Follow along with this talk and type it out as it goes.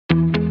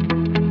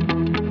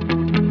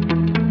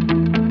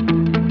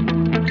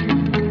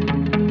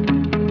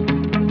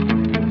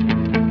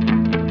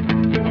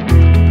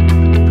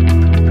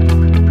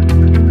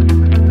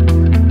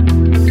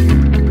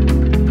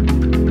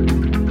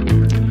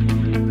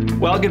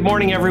Well, good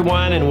morning,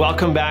 everyone, and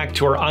welcome back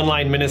to our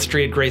online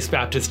ministry at Grace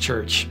Baptist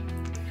Church.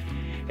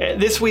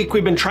 This week,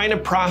 we've been trying to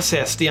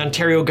process the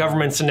Ontario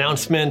government's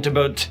announcement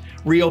about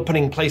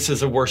reopening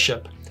places of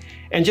worship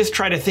and just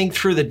try to think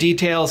through the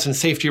details and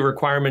safety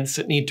requirements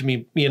that need to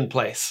be in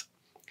place.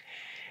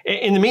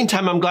 In the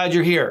meantime, I'm glad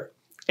you're here.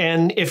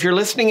 And if you're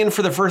listening in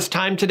for the first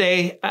time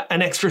today,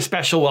 an extra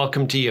special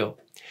welcome to you.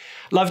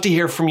 Love to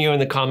hear from you in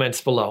the comments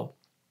below.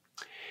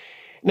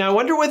 Now, I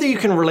wonder whether you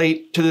can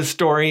relate to the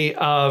story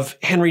of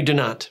Henry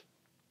Dunant.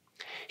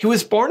 He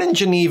was born in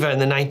Geneva in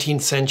the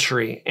 19th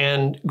century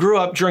and grew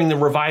up during the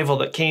revival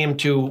that came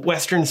to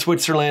Western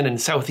Switzerland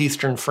and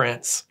southeastern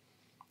France.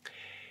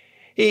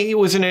 He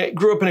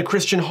grew up in a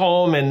Christian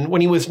home, and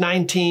when he was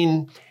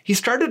 19, he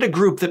started a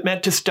group that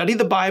met to study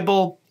the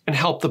Bible and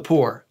help the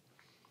poor.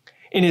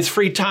 In his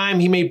free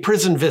time, he made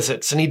prison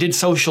visits and he did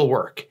social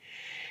work.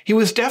 He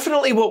was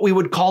definitely what we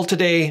would call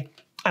today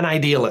an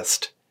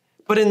idealist,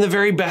 but in the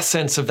very best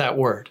sense of that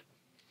word.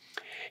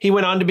 He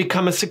went on to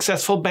become a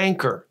successful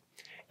banker.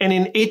 And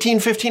in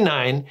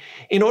 1859,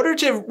 in order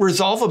to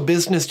resolve a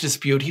business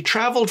dispute, he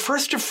traveled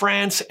first to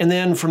France and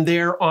then from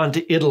there on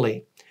to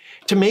Italy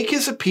to make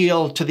his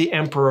appeal to the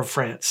Emperor of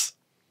France.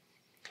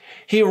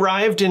 He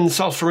arrived in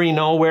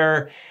Solferino,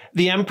 where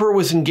the emperor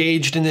was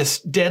engaged in this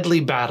deadly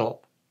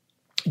battle.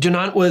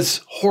 Dunant was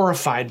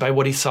horrified by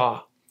what he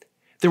saw.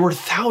 There were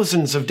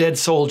thousands of dead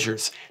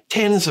soldiers,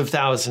 tens of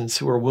thousands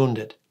who were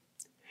wounded.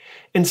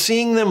 And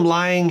seeing them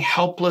lying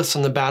helpless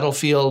on the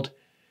battlefield,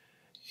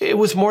 it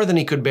was more than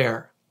he could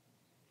bear.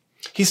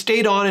 He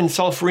stayed on in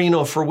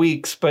Solferino for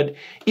weeks, but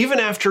even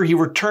after he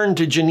returned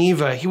to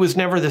Geneva, he was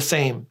never the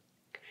same.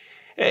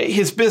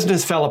 His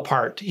business fell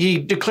apart. He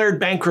declared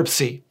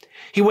bankruptcy.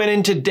 He went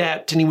into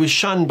debt and he was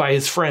shunned by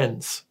his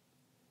friends.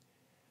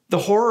 The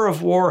horror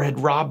of war had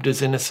robbed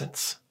his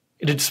innocence.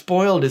 It had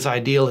spoiled his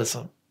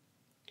idealism.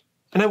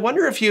 And I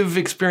wonder if you've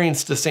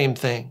experienced the same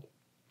thing.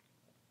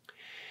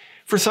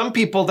 For some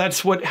people,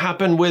 that's what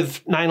happened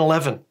with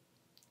 9/11.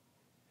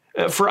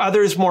 For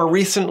others, more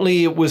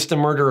recently, it was the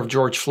murder of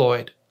George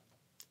Floyd.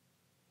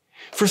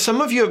 For some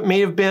of you, it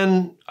may have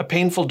been a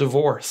painful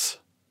divorce,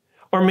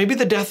 or maybe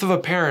the death of a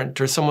parent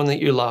or someone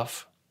that you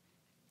love.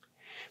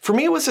 For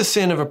me, it was a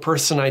sin of a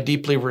person I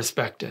deeply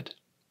respected.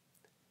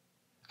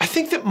 I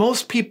think that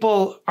most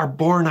people are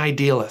born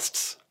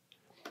idealists,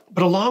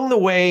 but along the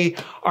way,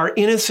 our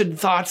innocent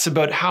thoughts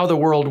about how the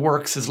world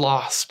works is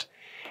lost.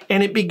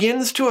 And it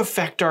begins to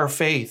affect our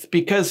faith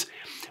because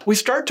we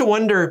start to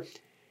wonder,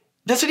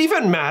 does it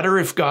even matter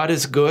if God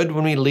is good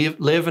when we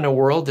live in a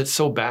world that's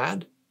so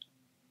bad?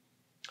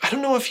 I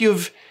don't know if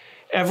you've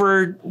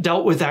ever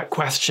dealt with that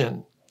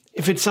question,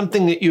 if it's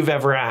something that you've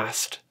ever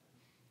asked.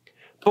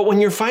 But when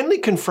you're finally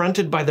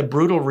confronted by the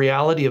brutal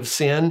reality of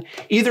sin,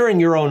 either in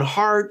your own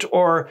heart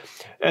or,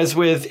 as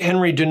with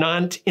Henry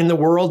Dunant, in the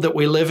world that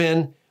we live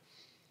in,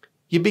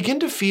 you begin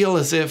to feel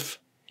as if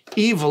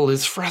evil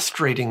is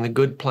frustrating the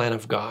good plan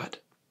of God.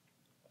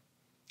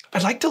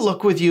 I'd like to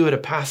look with you at a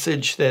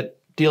passage that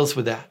deals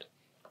with that.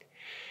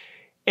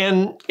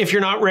 And if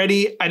you're not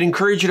ready, I'd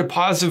encourage you to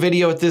pause the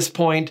video at this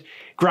point,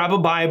 grab a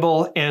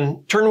Bible,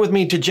 and turn with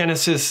me to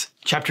Genesis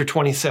chapter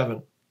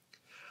 27.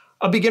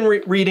 I'll begin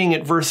reading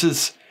at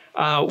verses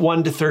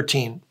 1 to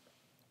 13.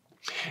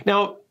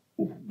 Now,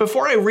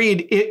 before I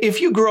read,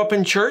 if you grew up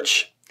in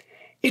church,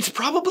 it's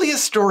probably a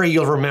story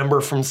you'll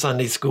remember from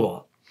Sunday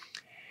school.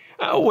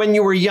 When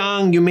you were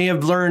young, you may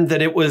have learned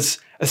that it was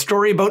a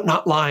story about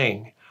not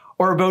lying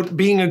or about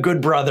being a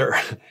good brother.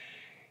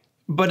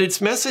 But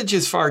its message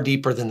is far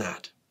deeper than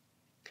that.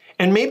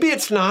 And maybe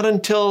it's not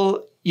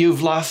until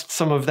you've lost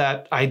some of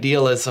that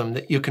idealism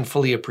that you can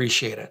fully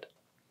appreciate it.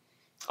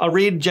 I'll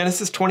read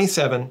Genesis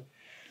 27,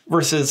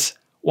 verses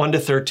 1 to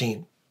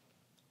 13.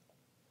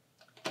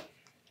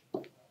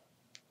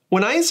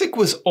 When Isaac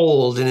was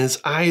old and his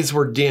eyes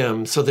were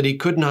dim so that he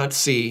could not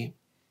see,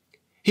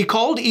 he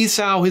called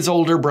Esau his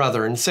older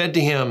brother and said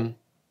to him,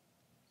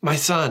 "My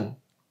son."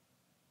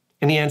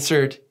 And he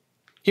answered,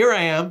 "Here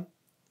I am."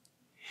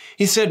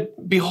 He said,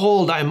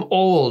 "Behold, I am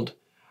old.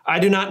 I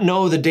do not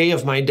know the day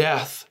of my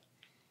death.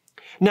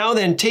 Now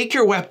then, take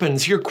your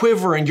weapons, your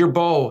quiver and your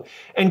bow,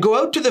 and go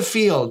out to the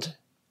field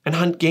and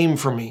hunt game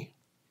for me.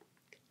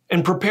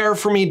 And prepare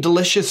for me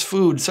delicious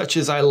food such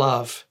as I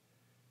love,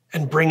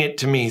 and bring it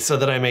to me so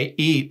that I may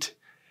eat,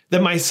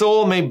 that my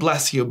soul may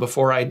bless you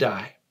before I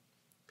die."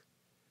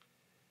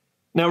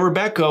 Now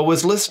Rebekah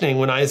was listening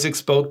when Isaac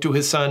spoke to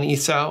his son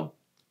Esau.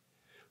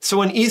 So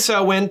when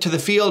Esau went to the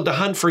field to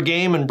hunt for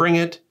game and bring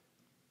it,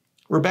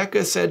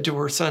 Rebekah said to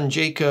her son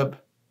Jacob,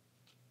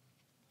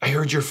 "I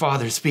heard your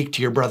father speak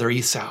to your brother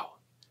Esau.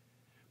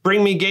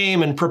 Bring me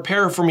game and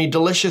prepare for me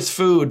delicious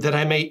food that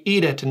I may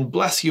eat it and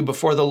bless you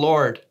before the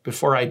Lord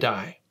before I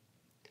die.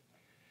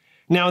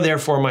 Now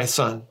therefore, my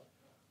son,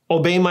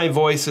 obey my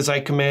voice as I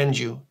command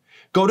you.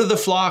 Go to the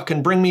flock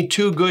and bring me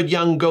 2 good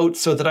young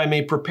goats so that I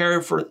may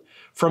prepare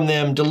from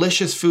them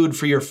delicious food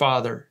for your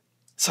father,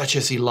 such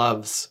as he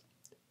loves.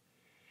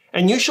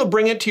 And you shall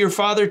bring it to your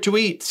father to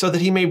eat so that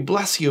he may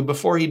bless you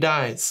before he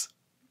dies."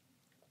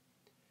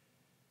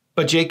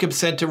 But Jacob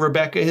said to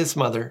Rebekah his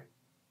mother,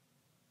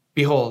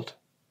 "Behold,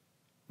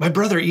 my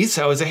brother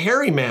Esau is a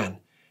hairy man,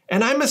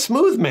 and I'm a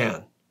smooth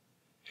man.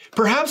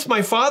 Perhaps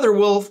my father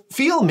will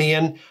feel me,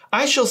 and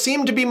I shall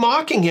seem to be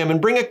mocking him and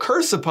bring a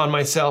curse upon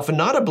myself and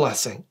not a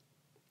blessing."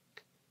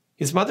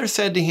 His mother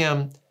said to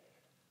him,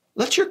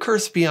 "Let your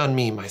curse be on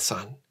me, my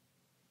son.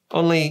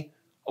 Only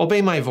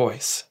obey my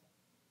voice,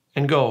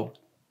 and go,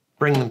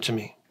 bring them to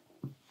me."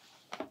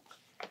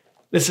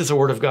 This is the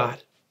word of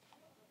God.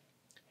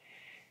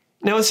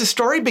 Now, as the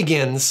story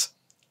begins,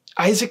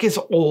 Isaac is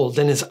old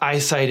and his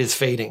eyesight is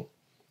fading.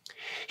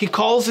 He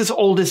calls his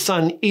oldest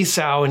son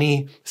Esau and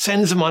he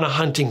sends him on a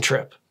hunting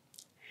trip.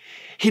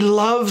 He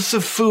loves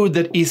the food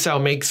that Esau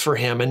makes for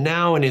him, and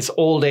now in his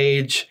old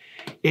age,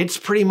 it's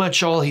pretty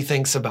much all he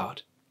thinks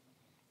about.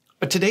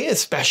 But today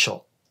is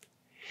special.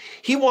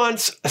 He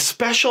wants a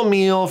special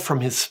meal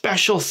from his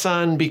special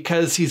son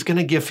because he's going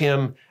to give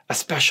him a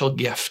special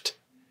gift.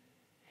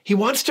 He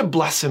wants to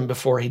bless him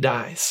before he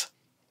dies.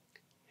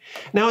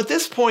 Now, at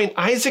this point,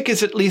 Isaac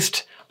is at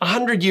least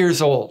 100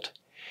 years old,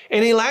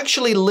 and he'll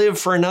actually live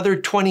for another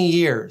 20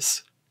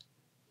 years.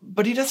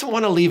 But he doesn't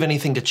want to leave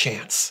anything to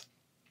chance.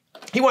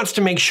 He wants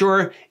to make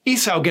sure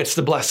Esau gets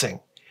the blessing.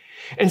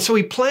 And so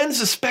he plans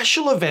a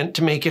special event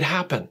to make it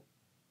happen.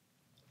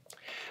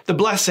 The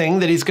blessing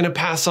that he's going to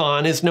pass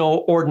on is no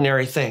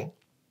ordinary thing.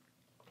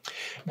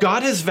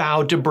 God has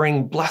vowed to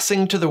bring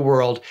blessing to the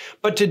world,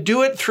 but to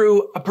do it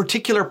through a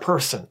particular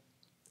person.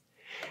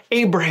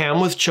 Abraham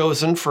was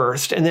chosen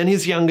first, and then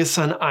his youngest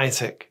son,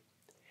 Isaac.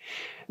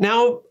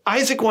 Now,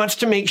 Isaac wants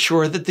to make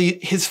sure that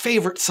his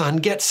favorite son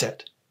gets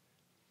it.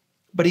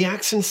 But he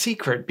acts in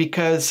secret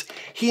because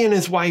he and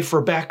his wife,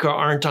 Rebekah,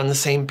 aren't on the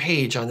same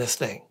page on this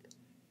thing,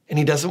 and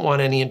he doesn't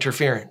want any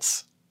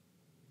interference.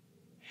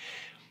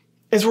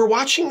 As we're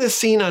watching this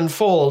scene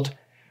unfold,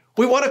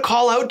 we want to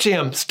call out to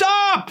him,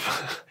 "Stop!"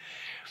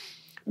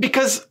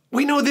 Because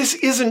we know this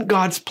isn't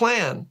God's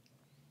plan.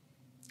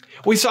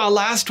 We saw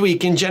last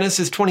week in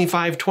Genesis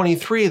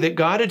 25:23 that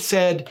God had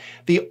said,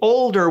 the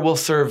older will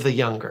serve the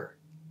younger.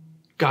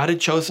 God had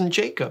chosen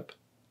Jacob.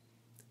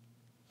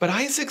 But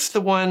Isaac's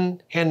the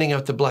one handing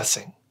out the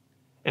blessing,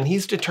 and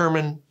he's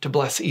determined to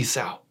bless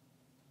Esau,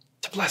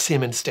 to bless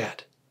him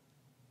instead.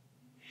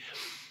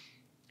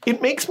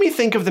 It makes me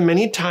think of the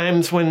many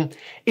times when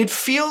it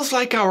feels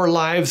like our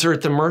lives are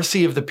at the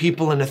mercy of the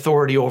people in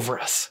authority over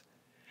us.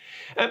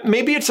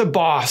 Maybe it's a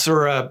boss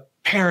or a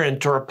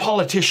parent or a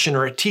politician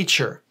or a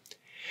teacher.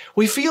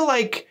 We feel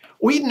like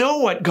we know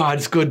what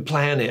God's good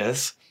plan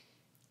is,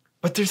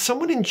 but there's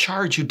someone in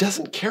charge who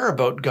doesn't care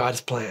about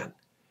God's plan.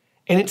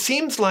 And it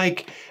seems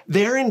like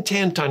they're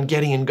intent on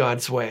getting in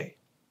God's way.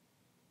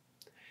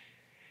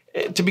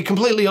 To be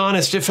completely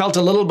honest, it felt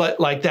a little bit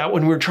like that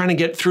when we were trying to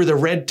get through the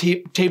red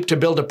tape to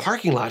build a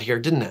parking lot here,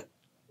 didn't it?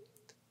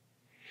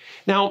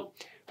 Now,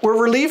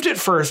 we're relieved at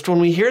first when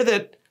we hear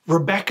that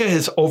Rebekah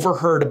has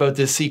overheard about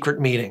this secret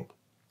meeting.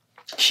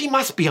 She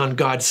must be on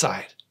God's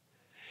side.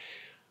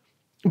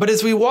 But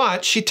as we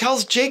watch, she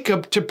tells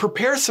Jacob to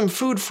prepare some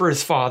food for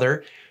his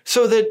father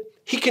so that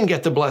he can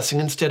get the blessing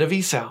instead of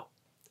Esau.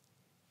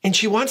 And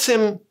she wants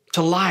him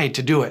to lie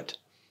to do it.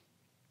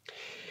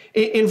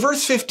 In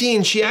verse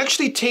 15, she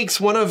actually takes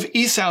one of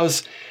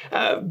Esau's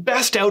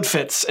best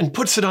outfits and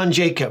puts it on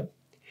Jacob,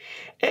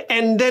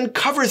 and then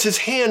covers his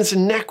hands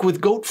and neck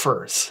with goat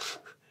furs.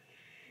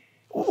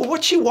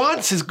 What she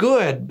wants is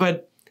good,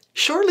 but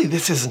surely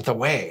this isn't the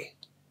way.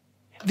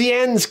 The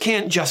ends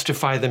can't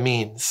justify the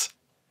means.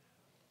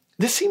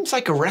 This seems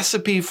like a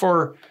recipe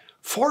for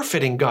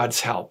forfeiting God's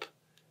help,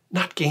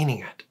 not gaining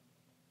it.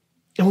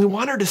 And we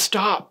want her to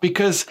stop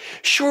because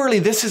surely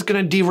this is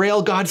going to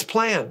derail God's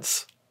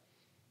plans.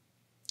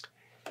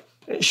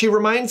 She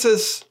reminds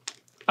us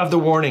of the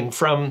warning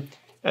from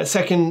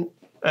 2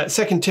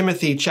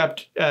 Timothy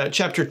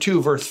chapter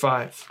 2, verse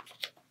 5.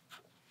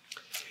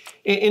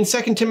 In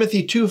 2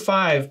 Timothy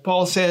 2:5,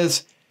 Paul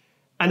says,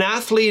 "An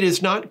athlete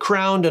is not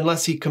crowned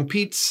unless he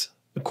competes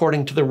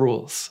according to the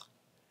rules."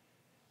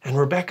 And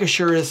Rebekah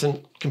sure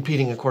isn't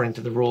competing according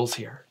to the rules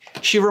here.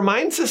 She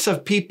reminds us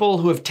of people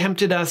who have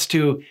tempted us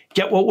to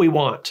get what we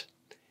want,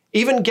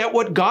 even get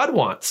what God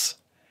wants,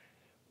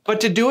 but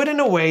to do it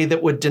in a way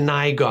that would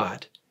deny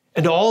God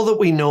and all that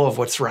we know of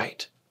what's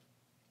right.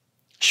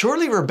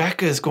 Surely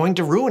Rebekah is going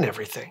to ruin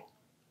everything.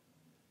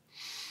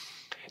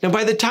 Now,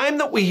 by the time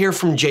that we hear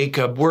from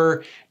Jacob,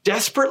 we're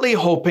desperately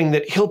hoping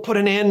that he'll put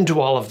an end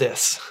to all of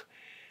this.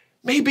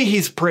 Maybe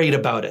he's prayed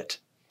about it.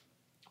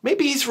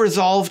 Maybe he's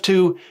resolved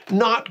to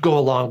not go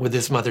along with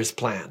his mother's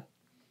plan.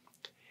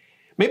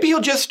 Maybe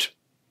he'll just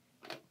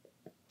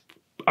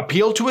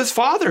appeal to his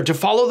father to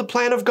follow the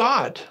plan of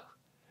God.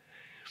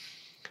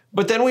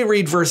 But then we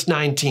read verse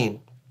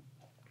 19.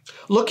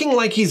 Looking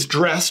like he's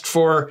dressed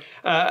for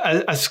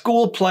a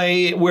school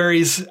play where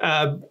he's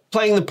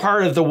playing the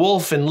part of the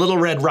wolf in Little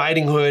Red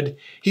Riding Hood,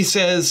 he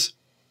says,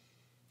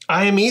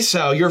 "I am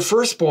Esau, your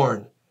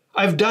firstborn.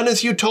 I've done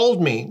as you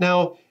told me.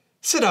 Now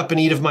sit up and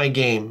eat of my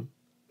game,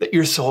 that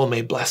your soul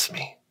may bless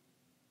me."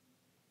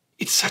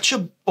 It's such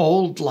a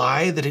bold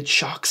lie that it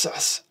shocks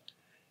us.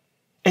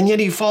 And yet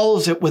he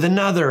follows it with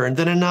another and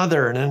then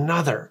another and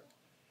another.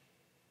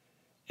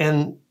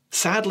 And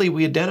sadly,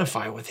 we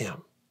identify with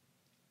him.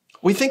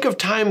 We think of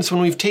times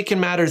when we've taken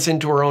matters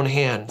into our own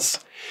hands,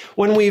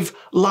 when we've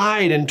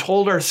lied and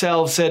told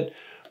ourselves that,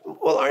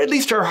 well, at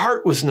least our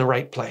heart was in the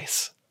right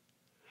place,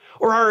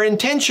 or our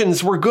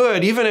intentions were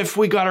good, even if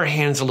we got our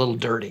hands a little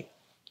dirty.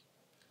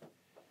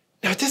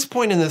 Now, at this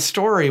point in the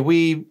story,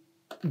 we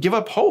give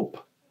up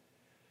hope.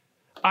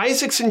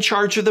 Isaac's in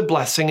charge of the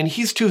blessing, and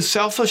he's too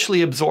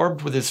selfishly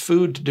absorbed with his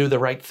food to do the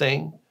right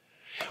thing.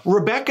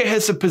 Rebekah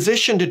has a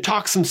position to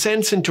talk some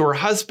sense into her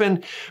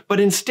husband, but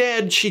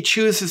instead she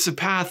chooses the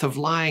path of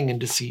lying and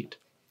deceit.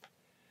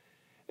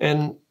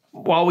 And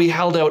while we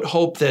held out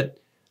hope that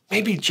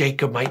maybe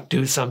Jacob might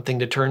do something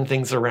to turn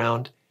things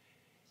around,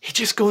 he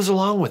just goes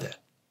along with it.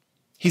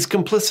 He's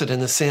complicit in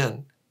the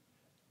sin.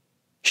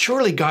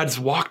 Surely God's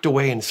walked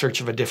away in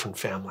search of a different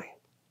family.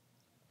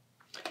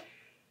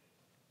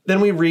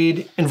 Then we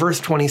read in verse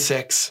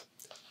 26,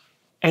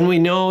 and we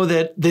know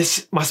that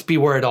this must be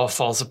where it all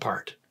falls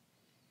apart.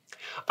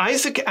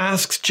 Isaac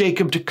asks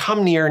Jacob to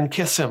come near and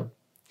kiss him.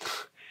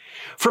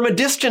 From a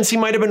distance, he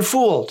might have been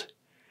fooled,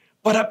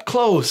 but up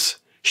close,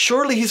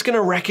 surely he's going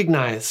to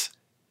recognize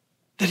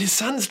that his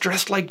son's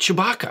dressed like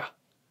Chewbacca.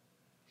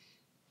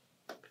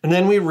 And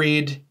then we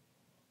read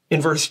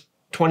in verse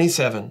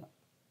 27,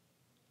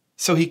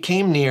 so he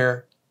came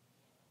near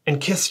and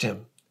kissed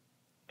him.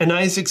 And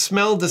Isaac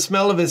smelled the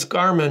smell of his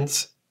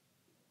garments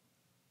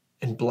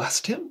and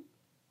blessed him.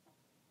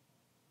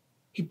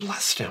 He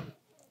blessed him.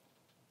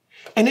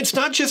 And it's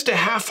not just a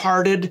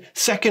half-hearted,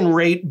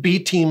 second-rate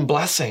B-team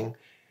blessing.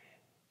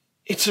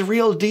 It's a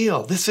real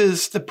deal. This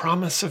is the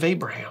promise of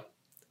Abraham.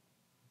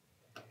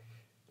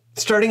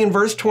 Starting in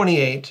verse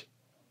 28,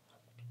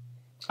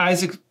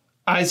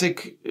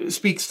 Isaac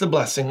speaks the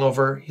blessing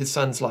over his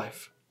son's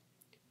life.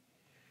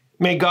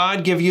 May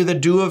God give you the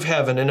dew of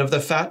heaven and of the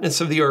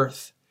fatness of the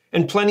earth,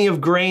 and plenty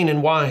of grain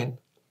and wine.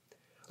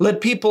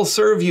 Let people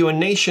serve you and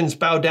nations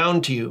bow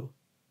down to you.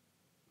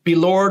 Be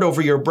Lord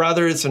over your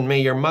brothers, and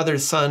may your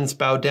mother's sons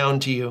bow down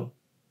to you.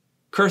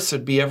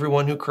 Cursed be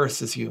everyone who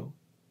curses you,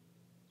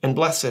 and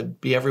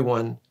blessed be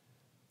everyone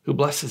who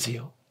blesses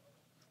you.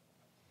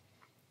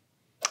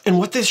 And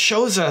what this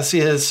shows us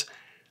is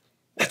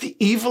that the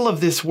evil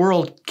of this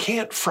world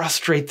can't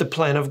frustrate the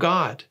plan of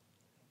God.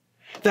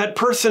 That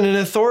person in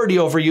authority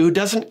over you who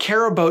doesn't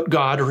care about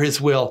God or his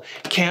will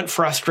can't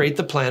frustrate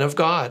the plan of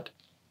God.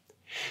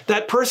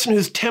 That person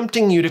who's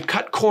tempting you to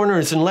cut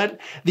corners and let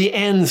the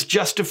ends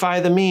justify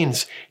the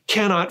means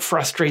cannot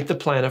frustrate the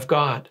plan of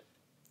God.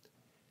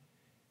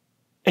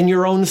 And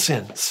your own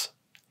sins,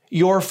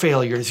 your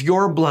failures,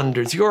 your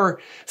blunders, your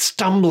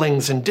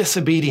stumblings and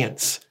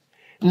disobedience,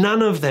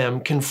 none of them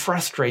can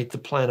frustrate the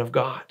plan of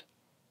God.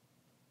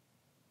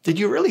 Did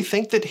you really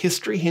think that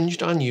history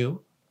hinged on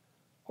you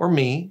or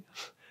me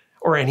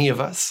or any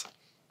of us?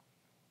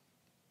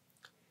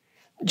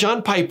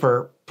 John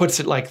Piper puts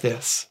it like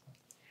this.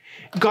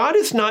 God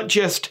is not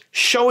just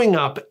showing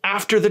up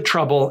after the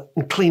trouble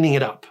and cleaning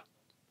it up.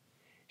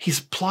 He's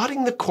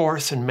plotting the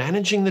course and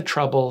managing the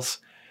troubles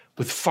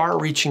with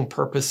far-reaching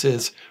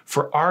purposes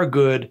for our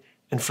good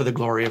and for the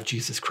glory of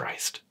Jesus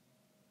Christ.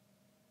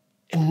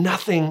 And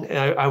nothing,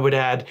 I would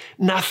add,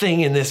 nothing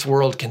in this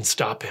world can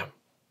stop him.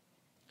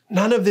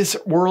 None of this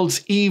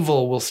world's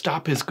evil will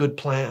stop his good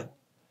plan.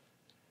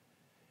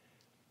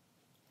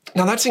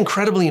 Now, that's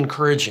incredibly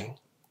encouraging.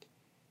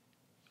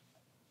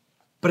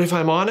 But if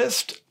I'm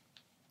honest,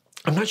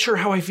 I'm not sure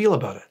how I feel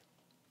about it.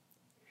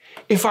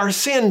 If our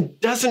sin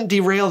doesn't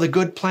derail the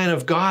good plan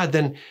of God,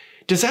 then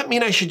does that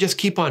mean I should just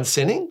keep on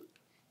sinning?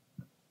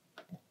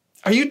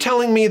 Are you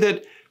telling me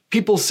that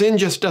people's sin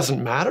just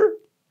doesn't matter?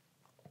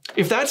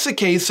 If that's the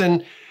case,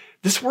 then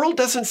this world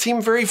doesn't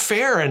seem very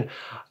fair. And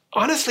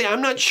honestly,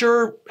 I'm not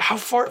sure how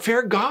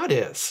fair God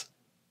is.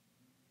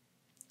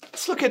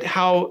 Let's look at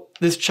how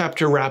this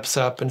chapter wraps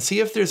up and see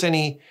if there's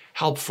any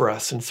help for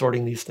us in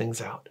sorting these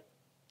things out.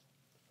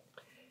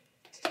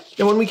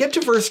 Now, when we get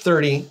to verse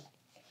 30,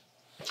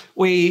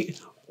 we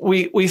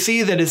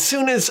see that as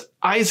soon as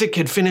Isaac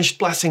had finished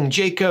blessing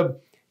Jacob,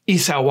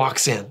 Esau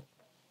walks in.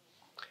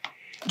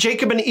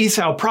 Jacob and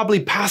Esau probably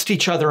passed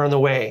each other on the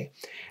way.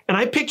 And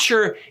I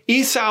picture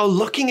Esau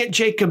looking at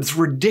Jacob's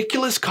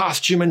ridiculous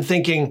costume and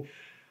thinking,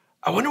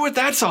 I wonder what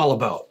that's all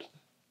about.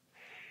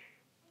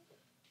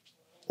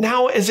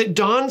 Now, as it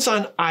dawns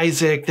on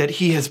Isaac that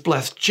he has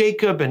blessed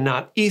Jacob and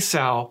not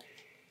Esau,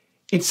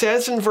 it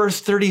says in verse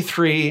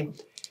 33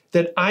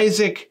 that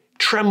Isaac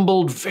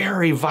trembled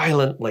very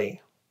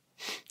violently.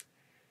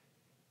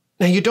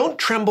 Now, you don't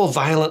tremble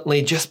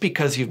violently just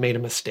because you've made a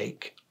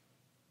mistake.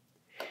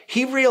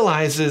 He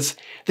realizes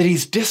that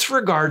he's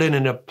disregarded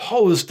and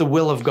opposed the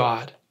will of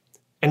God,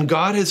 and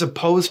God has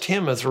opposed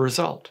him as a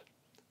result.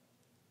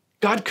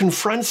 God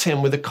confronts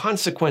him with the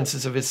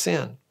consequences of his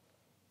sin.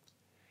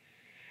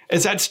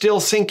 As that's still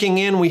sinking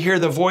in, we hear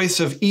the voice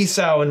of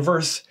Esau in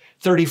verse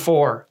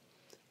 34.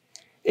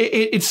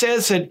 It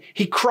says that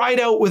he cried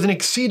out with an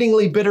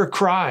exceedingly bitter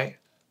cry.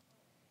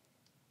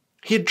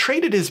 He had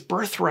traded his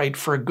birthright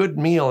for a good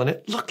meal, and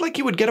it looked like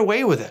he would get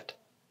away with it.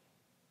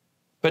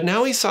 But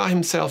now he saw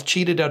himself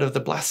cheated out of the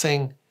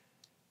blessing,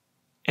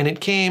 and it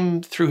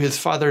came through his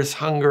father's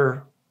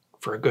hunger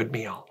for a good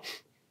meal.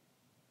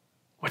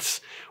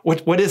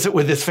 What is it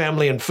with this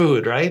family and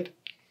food, right?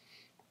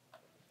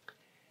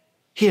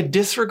 He had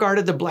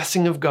disregarded the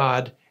blessing of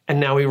God, and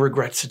now he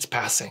regrets its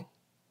passing.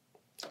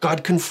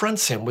 God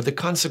confronts him with the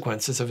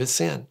consequences of his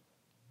sin.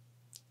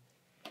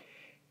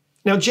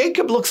 Now,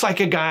 Jacob looks like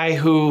a guy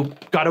who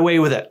got away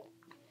with it.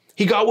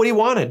 He got what he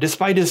wanted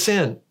despite his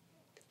sin.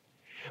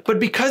 But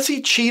because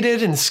he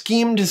cheated and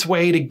schemed his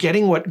way to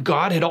getting what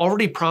God had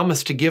already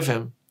promised to give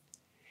him,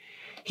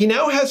 he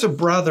now has a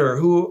brother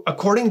who,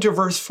 according to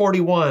verse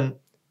 41,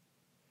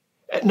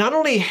 not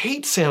only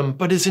hates him,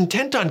 but is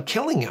intent on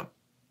killing him.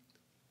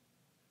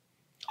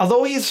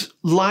 Although he's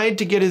lied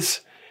to get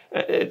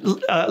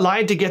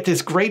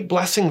this great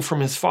blessing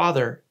from his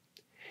father,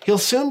 he'll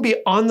soon be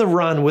on the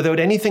run without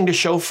anything to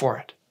show for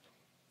it.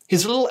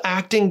 His little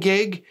acting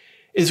gig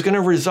is going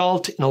to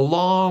result in a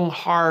long,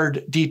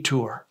 hard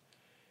detour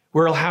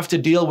where he'll have to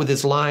deal with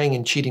his lying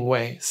and cheating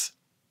ways.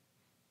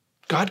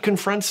 God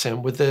confronts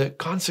him with the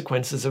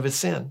consequences of his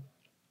sin.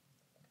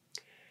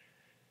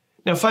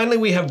 Now, finally,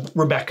 we have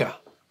Rebekah.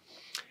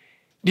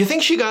 Do you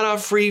think she got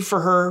off free for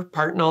her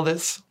part in all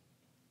this?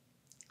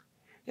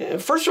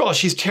 First of all,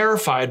 she's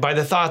terrified by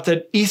the thought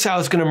that Esau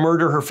is going to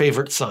murder her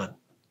favorite son.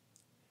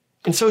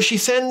 And so she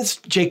sends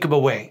Jacob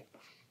away.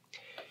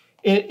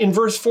 In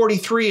verse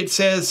 43, it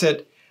says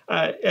that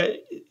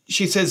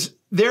she says,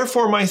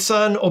 "Therefore, my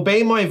son,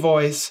 obey my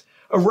voice.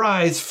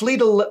 Arise, flee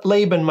to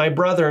Laban, my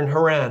brother in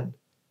Haran,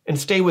 and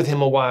stay with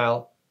him a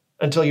while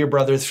until your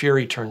brother's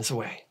fury turns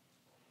away."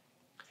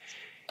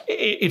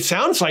 It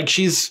sounds like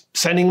she's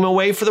sending him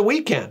away for the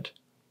weekend.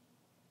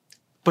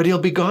 But he'll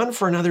be gone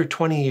for another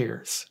 20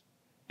 years.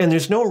 And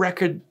there's no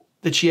record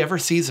that she ever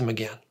sees him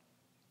again.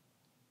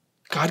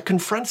 God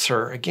confronts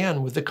her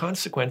again with the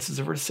consequences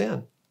of her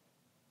sin.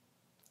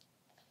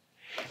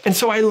 And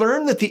so I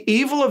learned that the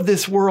evil of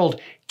this world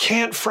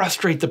can't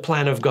frustrate the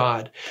plan of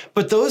God,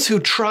 but those who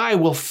try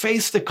will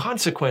face the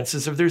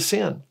consequences of their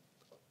sin.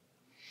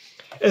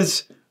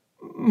 As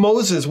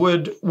Moses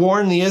would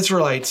warn the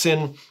Israelites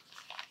in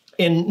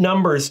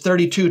Numbers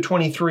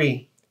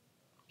 32:23,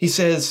 he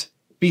says,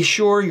 "Be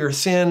sure your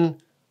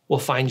sin will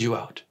find you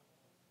out."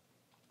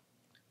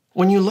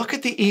 When you look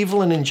at the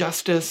evil and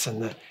injustice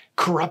and the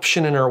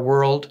corruption in our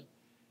world,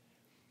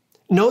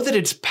 know that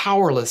it's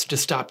powerless to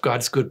stop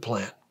God's good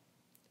plan.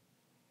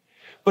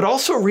 But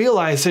also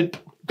realize that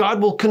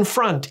God will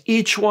confront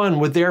each one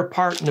with their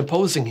part in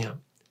opposing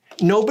him.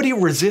 Nobody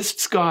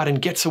resists God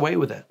and gets away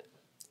with it.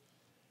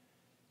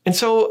 And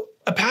so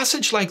a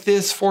passage like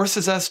this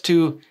forces us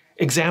to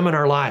examine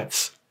our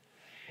lives.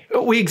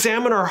 We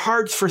examine our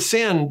hearts for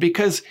sin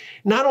because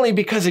not only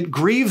because it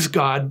grieves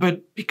God,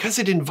 but because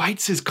it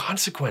invites his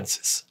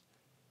consequences.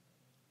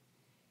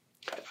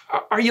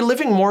 Are you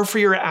living more for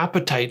your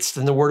appetites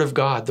than the word of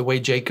God, the way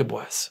Jacob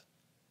was?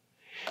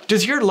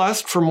 Does your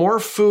lust for more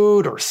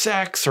food or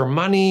sex or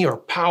money or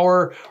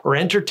power or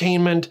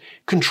entertainment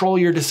control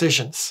your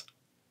decisions?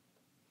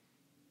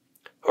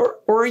 Or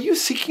are you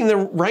seeking the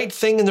right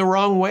thing in the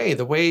wrong way,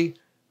 the way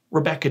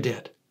Rebekah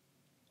did?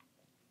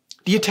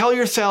 Do you tell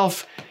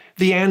yourself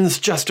the ends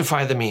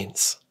justify the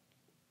means?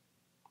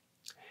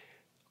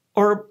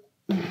 Or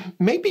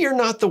maybe you're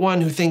not the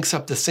one who thinks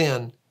up the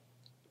sin,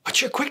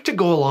 but you're quick to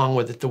go along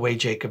with it the way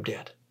Jacob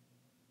did.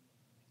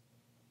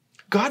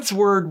 God's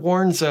word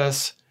warns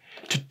us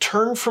to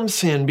turn from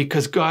sin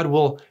because God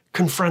will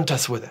confront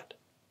us with it.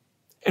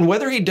 And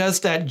whether he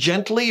does that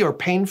gently or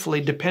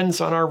painfully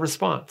depends on our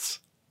response.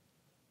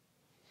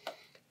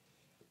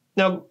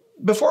 Now,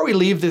 before we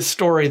leave this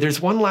story,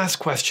 there's one last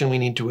question we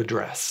need to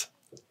address.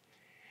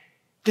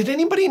 Did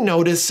anybody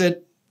notice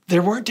that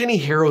there weren't any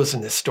heroes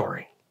in this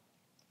story?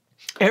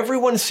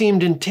 Everyone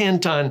seemed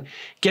intent on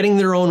getting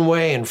their own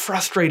way and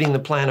frustrating the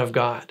plan of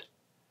God.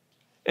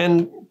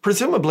 And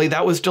presumably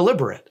that was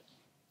deliberate.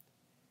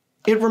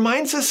 It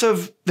reminds us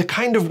of the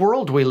kind of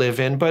world we live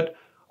in, but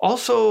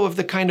also of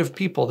the kind of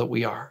people that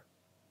we are.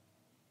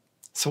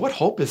 So what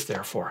hope is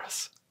there for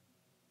us?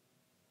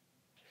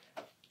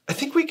 I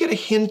think we get a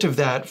hint of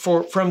that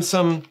from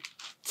some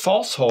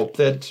false hope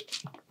that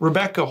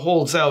Rebekah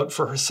holds out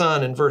for her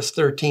son in verse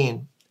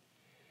 13.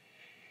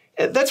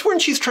 That's when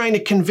she's trying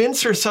to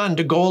convince her son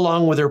to go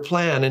along with her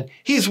plan. And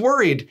he's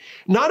worried,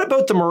 not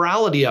about the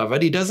morality of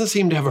it. He doesn't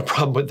seem to have a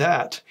problem with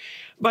that.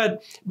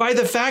 But by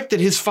the fact that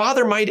his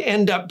father might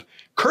end up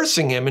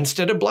cursing him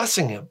instead of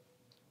blessing him.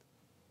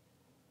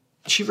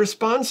 She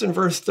responds in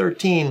verse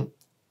 13,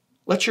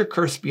 "Let your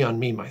curse be on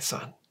me, my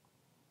son."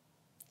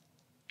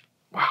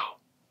 Wow.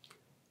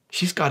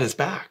 She's got his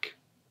back.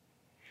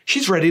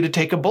 She's ready to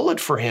take a bullet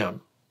for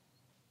him.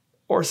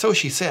 Or so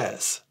she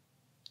says.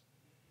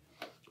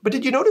 But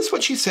did you notice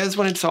what she says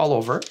when it's all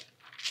over?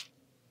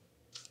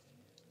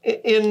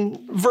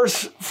 In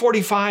verse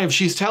 45,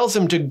 she tells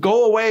him to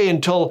go away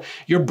until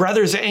your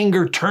brother's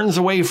anger turns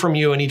away from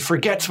you and he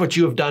forgets what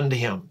you have done to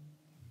him.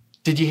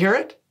 Did you hear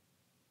it?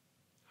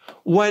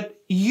 what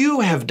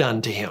you have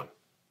done to him.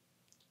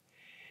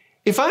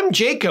 If I'm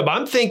Jacob,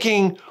 I'm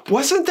thinking,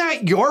 wasn't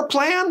that your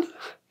plan?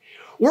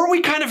 Weren't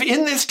we kind of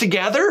in this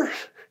together?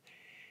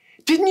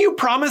 Didn't you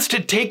promise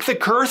to take the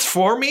curse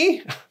for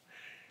me?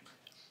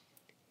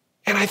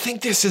 And I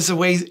think this is the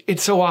way it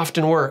so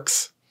often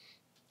works.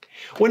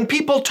 When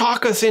people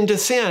talk us into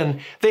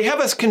sin, they have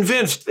us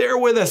convinced they're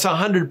with us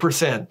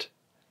 100%.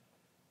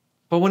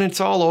 But when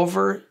it's all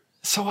over,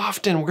 so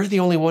often we're the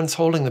only ones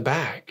holding the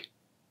bag.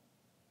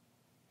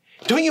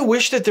 Don't you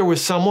wish that there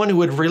was someone who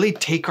would really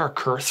take our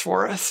curse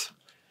for us?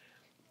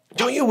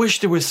 Don't you wish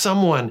there was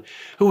someone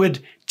who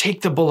would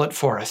take the bullet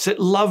for us, that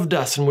loved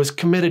us and was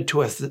committed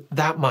to us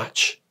that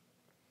much?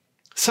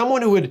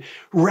 Someone who would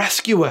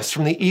rescue us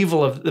from the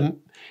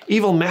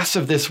evil mess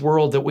of this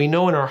world that we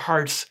know in our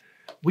hearts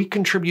we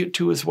contribute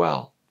to as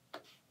well.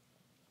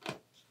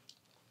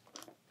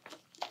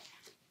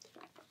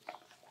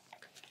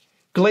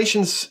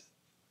 Galatians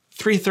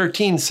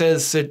 3:13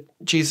 says that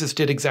Jesus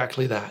did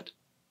exactly that.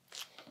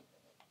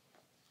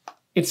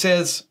 It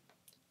says,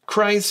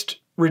 Christ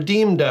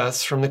redeemed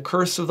us from the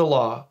curse of the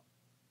law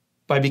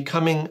by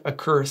becoming a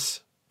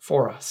curse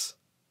for us.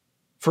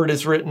 For it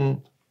is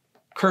written,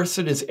 cursed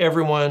is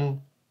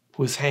everyone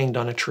who is hanged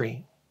on a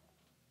tree.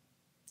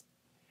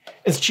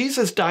 As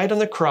Jesus died on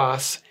the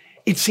cross,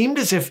 it seemed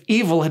as if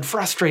evil had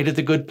frustrated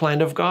the good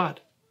plan of God.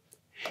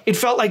 It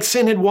felt like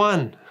sin had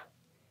won.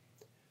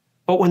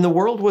 But when the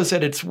world was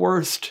at its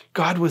worst,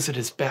 God was at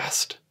his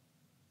best.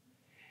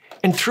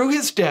 And through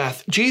his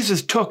death,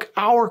 Jesus took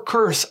our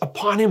curse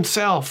upon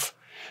himself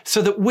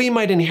so that we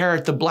might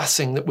inherit the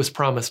blessing that was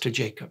promised to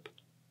Jacob.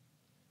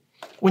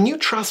 When you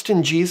trust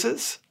in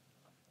Jesus,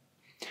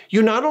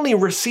 you not only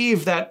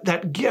receive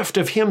that gift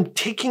of him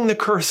taking the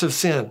curse of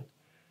sin,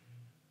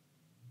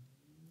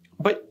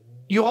 but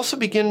you also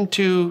begin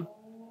to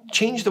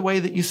change the way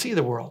that you see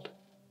the world.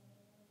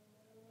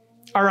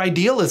 Our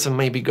idealism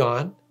may be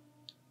gone,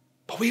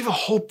 but we have a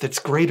hope that's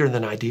greater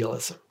than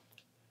idealism.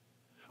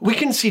 We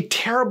can see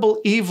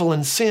terrible evil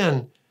and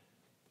sin,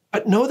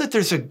 but know that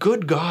there's a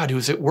good God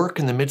who's at work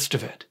in the midst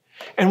of it,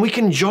 and we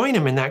can join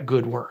him in that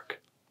good work.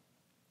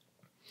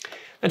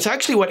 That's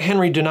actually what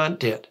Henry Dunant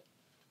did.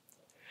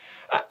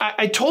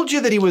 I told you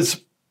that he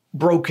was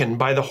broken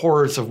by the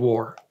horrors of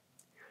war.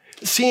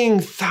 Seeing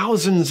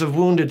thousands of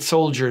wounded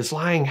soldiers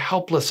lying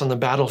helpless on the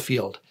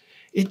battlefield,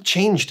 it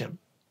changed him.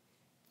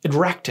 It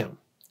wrecked him.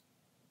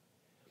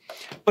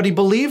 But he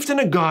believed in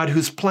a God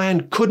whose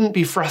plan couldn't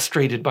be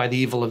frustrated by the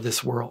evil of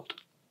this world.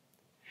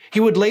 He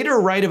would later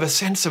write of a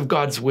sense of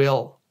God's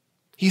will.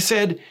 He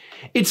said,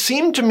 "It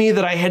seemed to me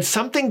that I had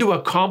something to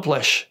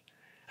accomplish,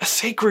 a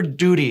sacred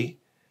duty,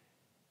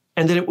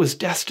 and that it was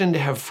destined to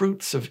have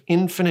fruits of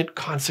infinite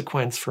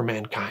consequence for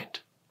mankind."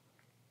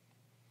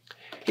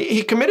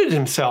 He committed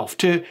himself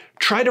to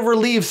try to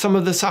relieve some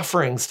of the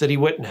sufferings that he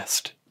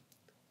witnessed.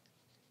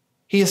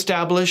 He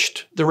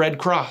established the Red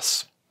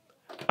Cross,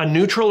 a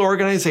neutral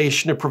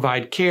organization to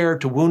provide care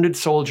to wounded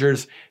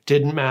soldiers,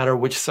 didn't matter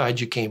which side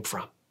you came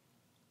from.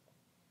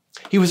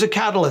 He was a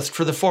catalyst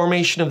for the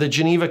formation of the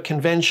Geneva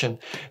Convention,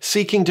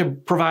 seeking to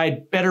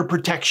provide better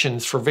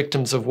protections for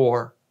victims of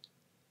war.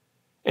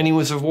 And he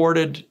was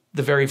awarded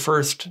the very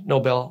first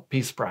Nobel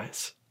Peace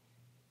Prize.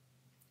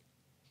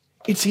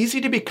 It's easy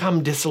to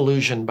become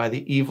disillusioned by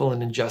the evil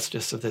and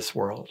injustice of this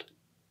world.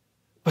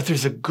 But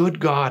there's a good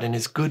God, and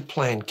his good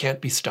plan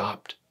can't be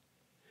stopped.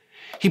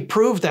 He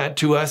proved that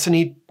to us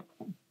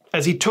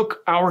as he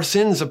took our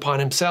sins upon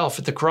himself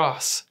at the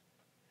cross.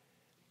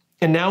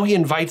 And now he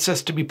invites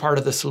us to be part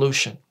of the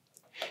solution.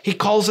 He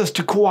calls us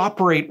to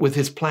cooperate with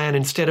his plan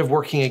instead of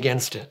working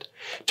against it,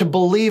 to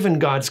believe in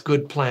God's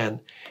good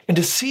plan, and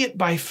to see it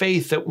by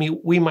faith that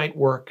we might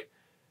work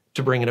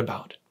to bring it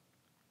about.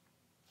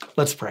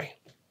 Let's pray.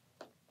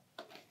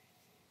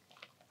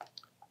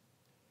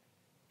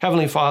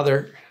 Heavenly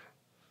Father,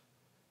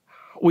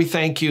 we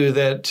thank you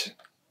that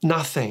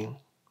nothing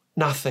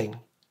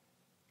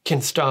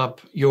can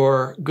stop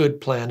your good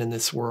plan in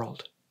this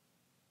world.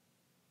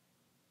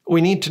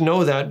 We need to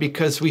know that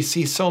because we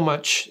see so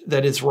much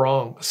that is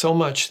wrong, so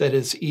much that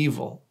is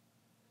evil.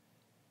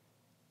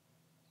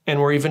 And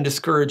we're even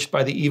discouraged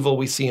by the evil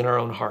we see in our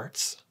own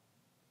hearts.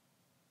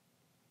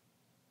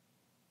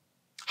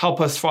 Help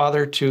us,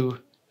 Father, to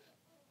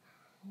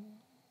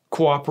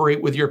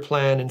cooperate with your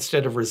plan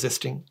instead of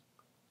resisting.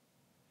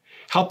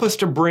 Help us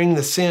to bring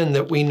the sin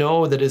that we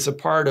know that is a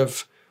part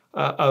of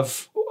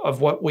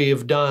what we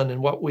have done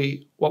and what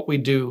we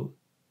do.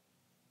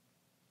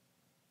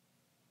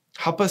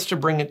 Help us to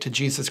bring it to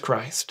Jesus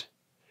Christ,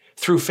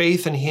 through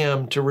faith in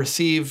him, to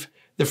receive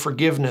the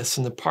forgiveness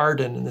and the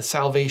pardon and the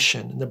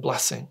salvation and the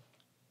blessing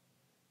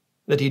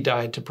that he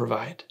died to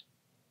provide.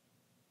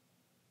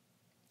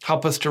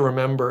 Help us to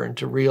remember and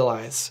to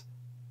realize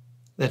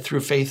that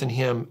through faith in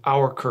him,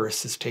 our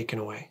curse is taken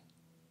away,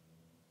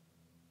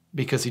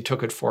 because he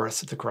took it for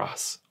us at the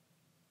cross.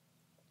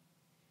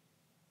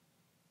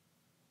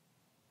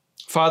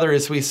 Father,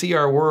 as we see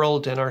our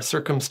world and our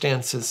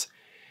circumstances,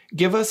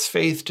 give us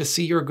faith to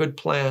see your good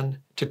plan,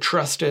 to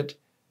trust it,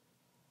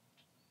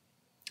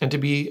 and to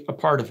be a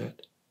part of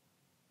it.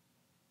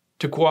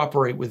 to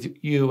cooperate with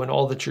you and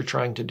all that you're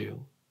trying to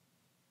do.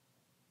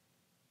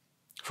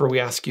 For we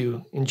ask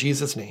you in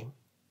Jesus' name,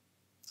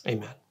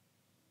 amen.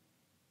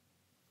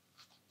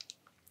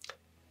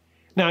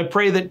 Now, I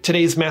pray that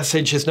today's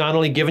message has not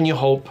only given you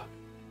hope,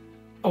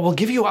 but will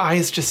give you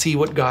eyes to see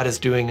what God is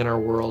doing in our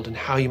world and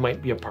how you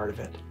might be a part of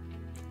it.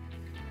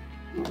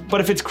 But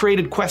if it's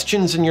created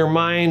questions in your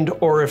mind,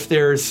 or if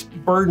there's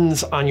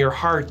burdens on your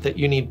heart that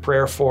you need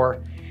prayer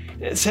for,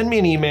 send me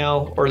an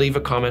email or leave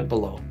a comment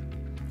below.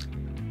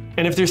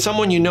 And if there's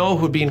someone you know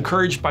who'd be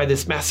encouraged by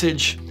this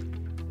message,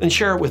 then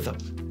share it with them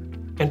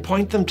and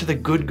point them to the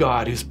good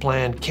God whose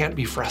plan can't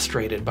be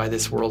frustrated by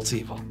this world's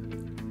evil.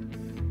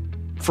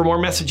 For more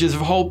messages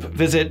of hope,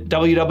 visit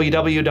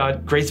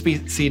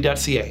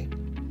www.gracebc.ca.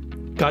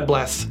 God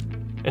bless,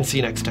 and see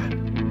you next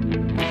time.